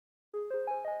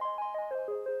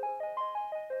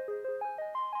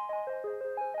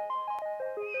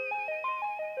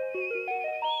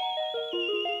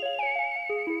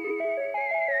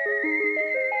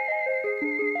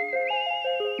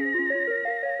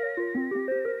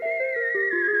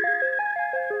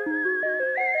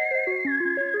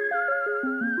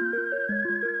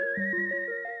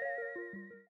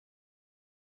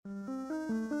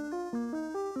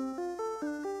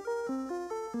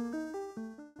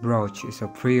Brogue is a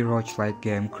free roguelike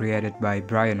game created by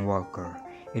Brian Walker.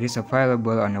 It is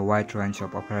available on a wide range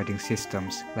of operating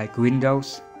systems like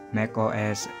Windows, Mac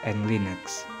OS, and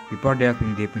Linux. Before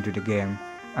delving deep into the game,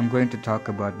 I'm going to talk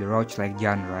about the roguelike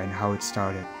genre and how it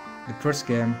started. The first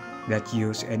game that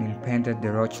used and invented the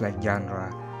roguelike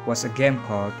genre was a game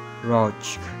called Rogue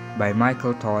by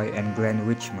Michael Toy and Glenn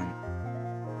Wichman.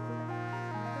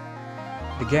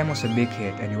 The game was a big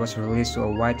hit and it was released to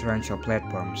a wide range of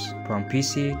platforms, from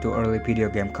PC to early video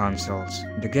game consoles.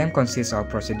 The game consists of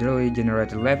procedurally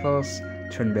generated levels,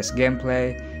 turn-based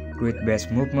gameplay, grid-based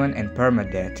movement, and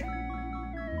permadeath.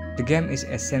 The game is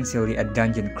essentially a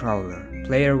dungeon crawler.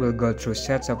 Player will go through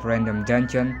sets of random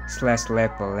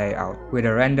dungeon/level layout with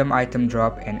a random item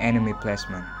drop and enemy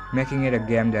placement, making it a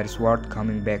game that is worth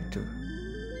coming back to.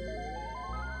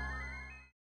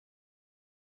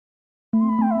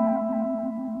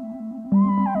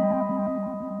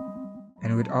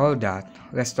 And with all that,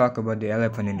 let's talk about the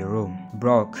elephant in the room,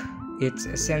 Brogue. It's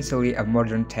essentially a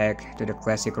modern take to the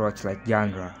classic roguelike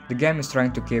genre. The game is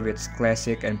trying to keep its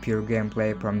classic and pure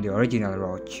gameplay from the original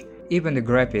Rogue. Even the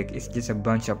graphic is just a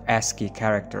bunch of ASCII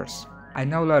characters. I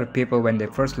know a lot of people, when they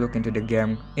first look into the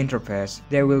game interface,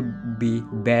 they will be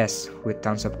bashed with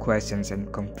tons of questions and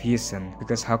confusion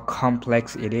because how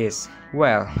complex it is.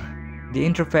 Well, the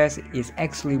interface is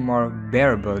actually more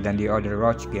bearable than the other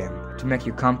Rogue game. To make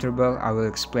you comfortable, I will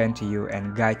explain to you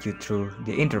and guide you through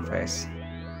the interface.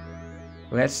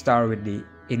 Let's start with the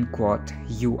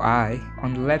UI.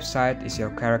 On the left side is your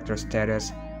character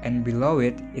status, and below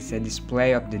it is a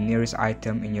display of the nearest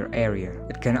item in your area.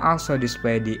 It can also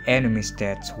display the enemy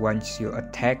stats once you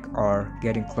attack or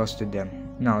getting close to them.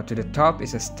 Now to the top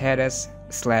is a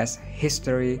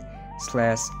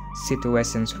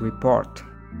status/history/situations report.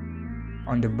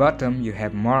 On the bottom you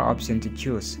have more options to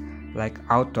choose, like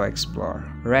auto explore,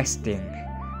 resting,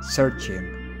 searching,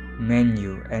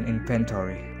 menu, and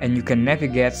inventory. And you can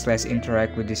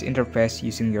navigate/interact with this interface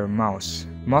using your mouse.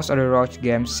 Most other Rogue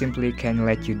games simply can't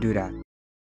let you do that.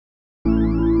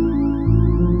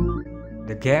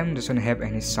 The game doesn't have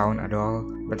any sound at all,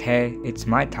 but hey, it's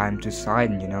my time to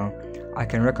shine, you know. I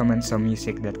can recommend some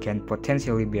music that can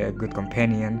potentially be a good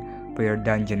companion for your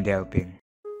dungeon delving.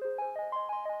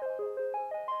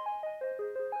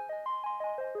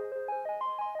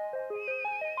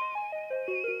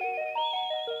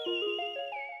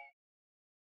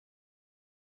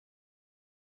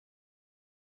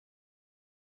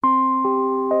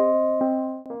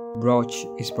 Brogue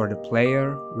is for the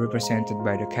player, represented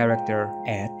by the character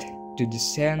Ed, to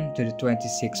descend to the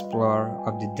 26th floor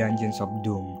of the Dungeons of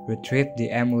Doom, retrieve the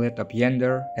Amulet of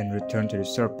Yendor, and return to the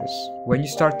surface. When you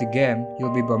start the game,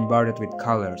 you'll be bombarded with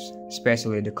colors,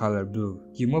 especially the color blue.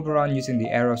 You move around using the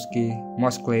arrows key,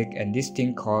 mouse click, and this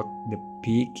thing called the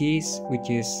P keys, which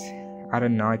is, I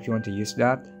don't know if you want to use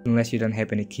that, unless you don't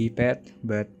have any keypad,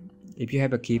 but if you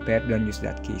have a keypad, don't use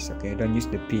that keys, okay? Don't use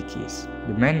the P keys.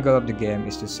 The main goal of the game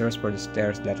is to search for the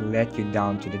stairs that lead you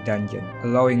down to the dungeon,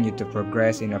 allowing you to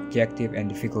progress in objective and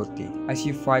difficulty. As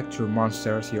you fight through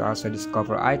monsters, you also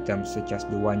discover items such as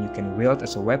the one you can wield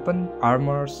as a weapon,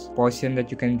 armors, potion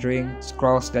that you can drink,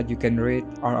 scrolls that you can read,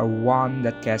 or a wand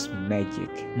that casts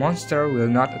magic. Monsters will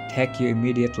not attack you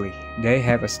immediately. They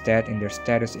have a stat in their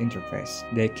status interface.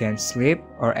 They can sleep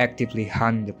or actively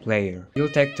hunt the player. You'll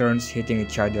take turns hitting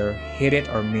each other, hit it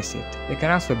or miss it. They can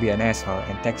also be an asshole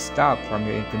and take stuff from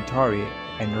your inventory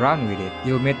and run with it.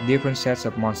 You'll meet different sets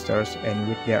of monsters and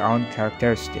with their own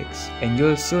characteristics, and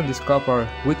you'll soon discover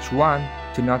which one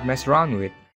to not mess around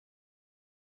with.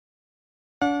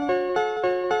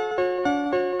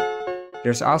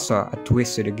 There's also a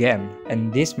twist to the game,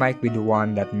 and this might be the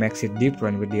one that makes it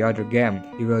different with the other game.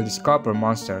 You will discover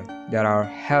monsters that are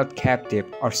held captive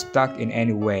or stuck in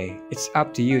any way. It's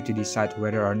up to you to decide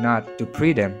whether or not to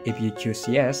free them. If you choose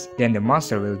yes, then the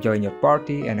monster will join your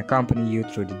party and accompany you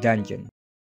through the dungeon.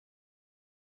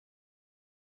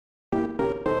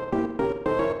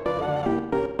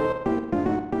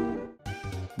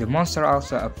 The monster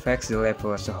also affects the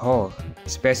level as a whole,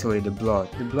 especially the blood.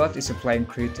 The blood is a flying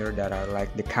creature that are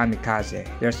like the kamikaze.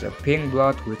 There's a pink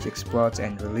blood which explodes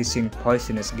and releasing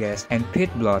poisonous gas, and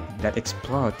pit blood that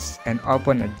explodes and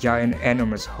opens a giant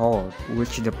enormous hole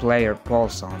which the player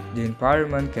falls on. The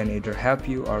environment can either help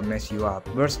you or mess you up.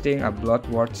 Bursting a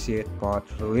blood-wort seed pot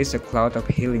releases a cloud of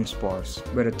healing spores,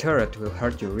 but a turret will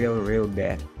hurt you real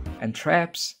bad. And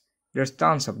traps? There's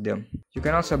tons of them. You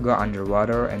can also go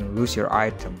underwater and lose your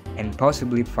item, and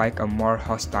possibly fight a more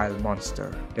hostile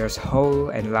monster. There's hole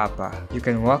and lava. You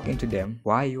can walk into them.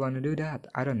 Why you wanna do that?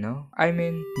 I don't know. I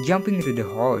mean, jumping into the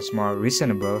hole is more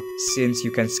reasonable since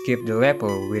you can skip the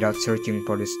level without searching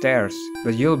for the stairs.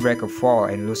 But you'll break a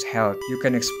fall and lose health. You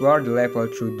can explore the level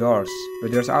through doors,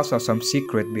 but there's also some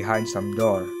secret behind some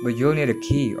door. But you'll need a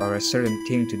key or a certain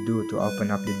thing to do to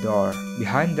open up the door.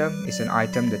 Behind them is an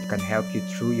item that can help you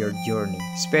through your journey,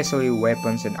 especially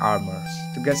weapons and armors.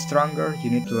 To get stronger,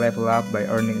 you need to level up by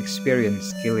earning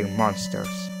experience killing monsters.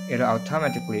 It'll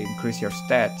automatically increase your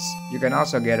stats. You can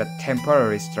also get a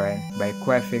temporary strength by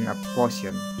quaffing a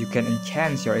potion. You can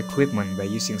enhance your equipment by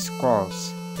using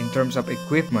scrolls. In terms of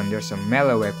equipment, there's a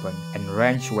melee weapon and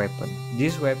ranged weapon.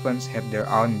 These weapons have their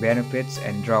own benefits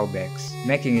and drawbacks,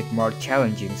 making it more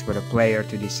challenging for the player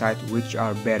to decide which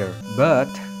are better. But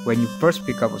when you first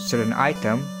pick up a certain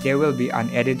item, they will be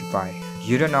unidentified.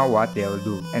 You don't know what they'll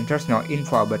do, and there's no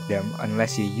info about them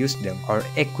unless you use them or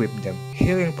equip them.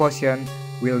 Healing potion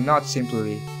will not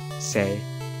simply say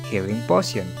healing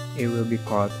potion. It will be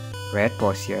called red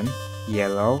potion,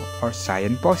 yellow, or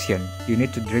cyan potion. You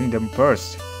need to drink them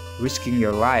first, risking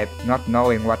your life not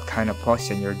knowing what kind of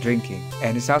potion you're drinking.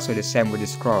 And it's also the same with the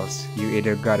scrolls. You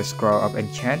either got a scroll of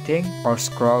enchanting or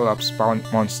scroll of spawn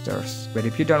monsters. But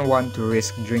if you don't want to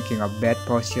risk drinking a bad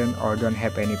potion or don't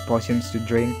have any potions to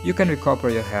drink, you can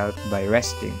recover your health by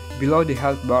resting. Below the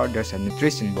health bar there's a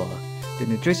nutrition bar. The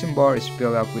nutrition bar is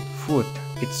filled up with food.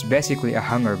 It's basically a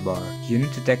hunger bar. You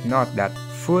need to take note that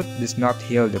food does not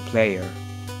heal the player.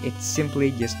 It's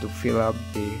simply just to fill up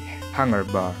the hunger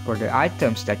bar. For the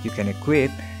items that you can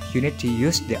equip, you need to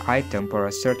use the item for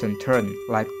a certain turn,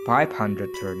 like 500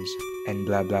 turns, and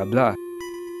blah blah blah.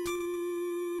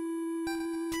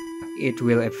 It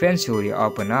will eventually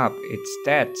open up its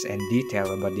stats and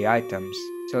detail about the items.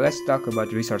 So let's talk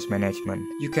about resource management.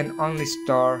 You can only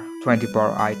store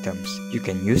 24 items. You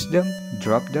can use them,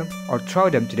 drop them, or throw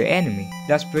them to the enemy.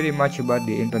 That's pretty much about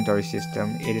the inventory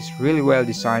system. It is really well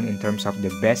designed in terms of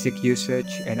the basic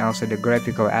usage and also the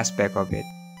graphical aspect of it.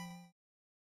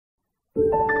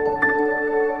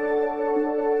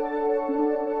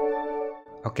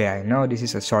 Okay, I know this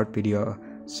is a short video,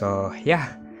 so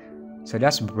yeah. So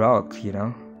that's Brogue, you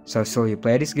know. So should you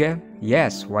play this game?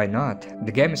 Yes, why not?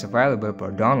 The game is available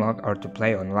for download or to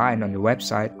play online on the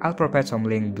website. I'll provide some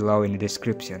link below in the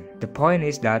description. The point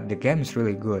is that the game is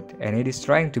really good and it is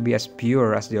trying to be as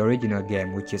pure as the original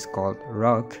game, which is called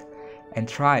Rogue, and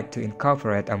tried to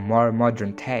incorporate a more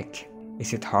modern take.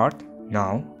 Is it hard?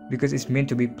 No, because it's meant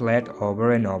to be played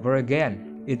over and over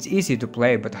again. It's easy to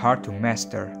play but hard to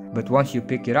master, but once you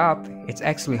pick it up, it's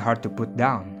actually hard to put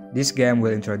down. This game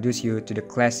will introduce you to the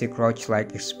classic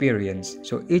roguelike experience,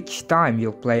 so each time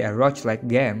you'll play a roguelike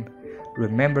game,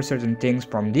 remember certain things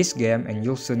from this game and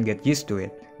you'll soon get used to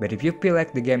it. But if you feel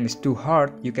like the game is too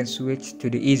hard, you can switch to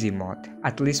the easy mode,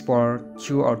 at least for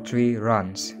 2 or 3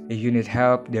 runs. If you need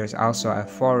help, there's also a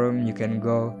forum you can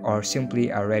go or simply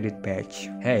a Reddit page.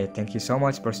 Hey, thank you so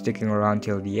much for sticking around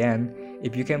till the end.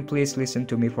 If you can please listen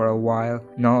to me for a while.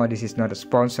 No, this is not a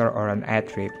sponsor or an ad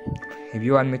trip. If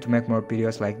you want me to make more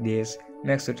videos like this,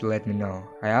 make sure to let me know.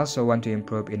 I also want to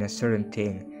improve in a certain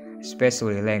thing,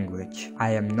 especially language. I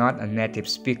am not a native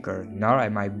speaker, nor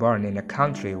am I born in a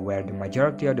country where the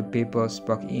majority of the people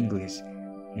spoke English.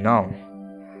 No.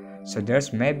 So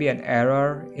there's maybe an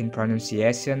error in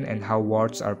pronunciation and how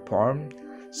words are formed.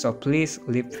 So please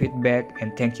leave feedback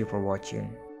and thank you for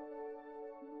watching.